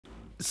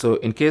So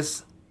in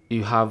case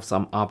you have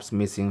some apps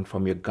missing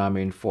from your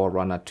Garmin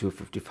Forerunner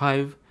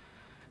 255,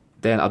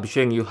 then I'll be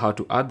showing you how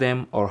to add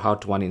them or how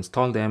to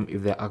uninstall them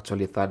if they're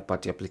actually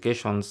third-party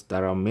applications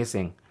that are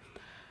missing.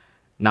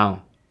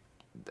 Now,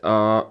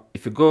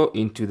 if you go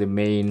into the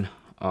main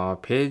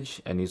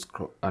page and you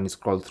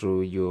scroll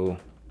through your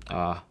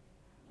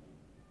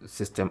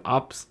system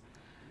apps,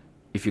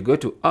 if you go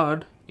to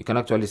add, you can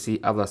actually see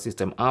other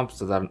system apps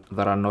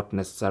that are not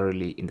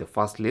necessarily in the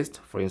first list.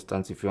 For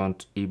instance, if you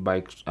want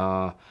e-bike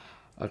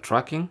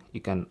tracking,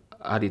 you can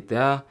add it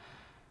there.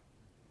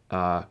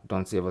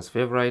 Don't save as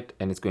favorite,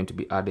 and it's going to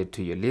be added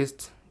to your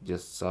list.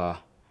 Just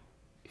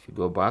if you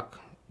go back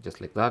just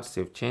like that,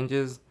 save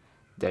changes,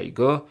 there you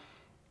go.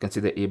 You can see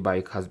the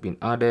e-bike has been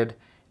added,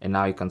 and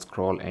now you can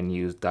scroll and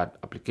use that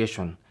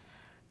application.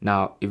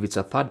 Now if it's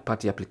a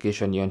third-party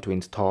application you want to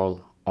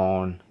install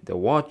on the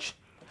watch,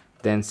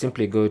 then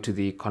simply go to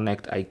the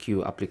Connect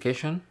IQ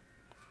application.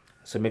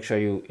 So make sure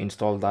you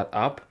install that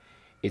app.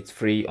 It's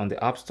free on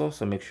the App Store,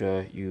 so make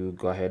sure you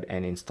go ahead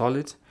and install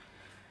it.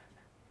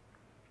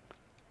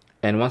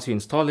 And once you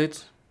install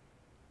it,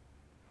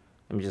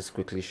 let me just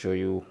quickly show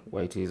you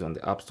where it is on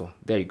the App Store.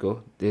 There you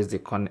go. There's the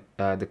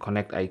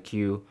Connect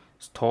IQ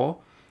store.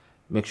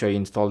 Make sure you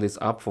install this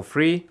app for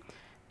free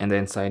and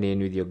then sign in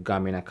with your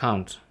Garmin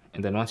account.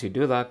 And then once you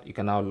do that, you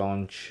can now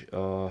launch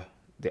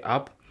the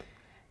app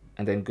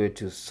and then go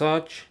to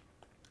search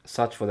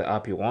for the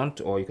app you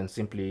want, or you can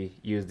simply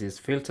use these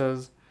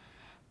filters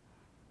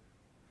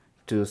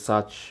to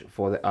search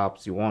for the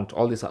apps you want.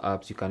 All these are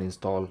apps you can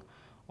install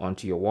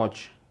onto your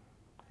watch.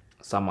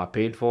 Some are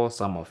paid for,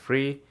 some are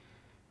free.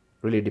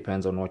 Really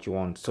depends on what you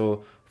want.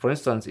 So for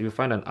instance, if you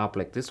find an app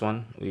like this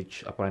one,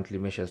 which apparently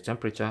measures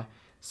temperature,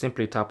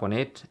 simply tap on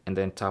it and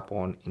then tap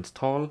on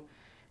install.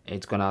 And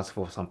it's going to ask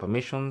for some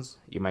permissions.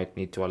 You might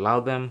need to allow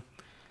them,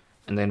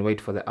 and then wait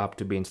for the app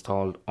to be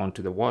installed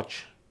onto the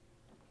watch.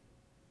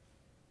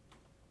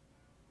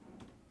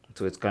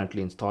 So it's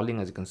currently installing,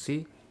 as you can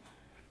see.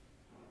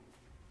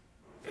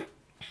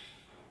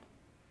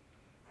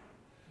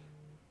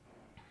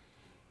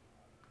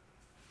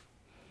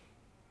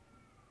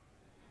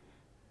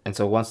 And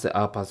so once the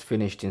app has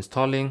finished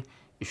installing,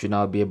 you should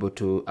now be able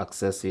to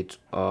access it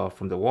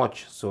from the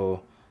watch.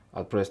 So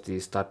I'll press the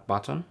start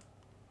button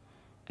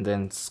and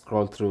then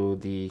scroll through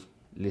the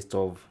list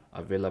of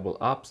available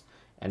apps,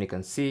 and you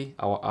can see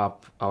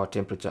our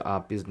temperature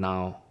app is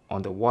now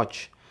on the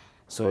watch.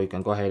 So you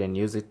can go ahead and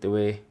use it the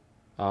way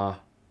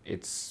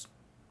it's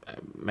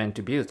meant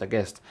to be used, I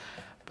guess.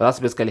 But that's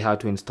basically how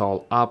to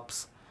install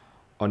apps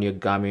on your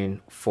Garmin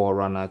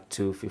Forerunner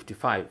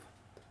 255.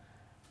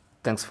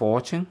 Thanks for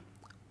watching.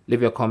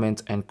 Leave your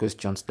comments and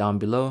questions down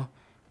below,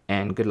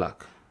 and good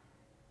luck.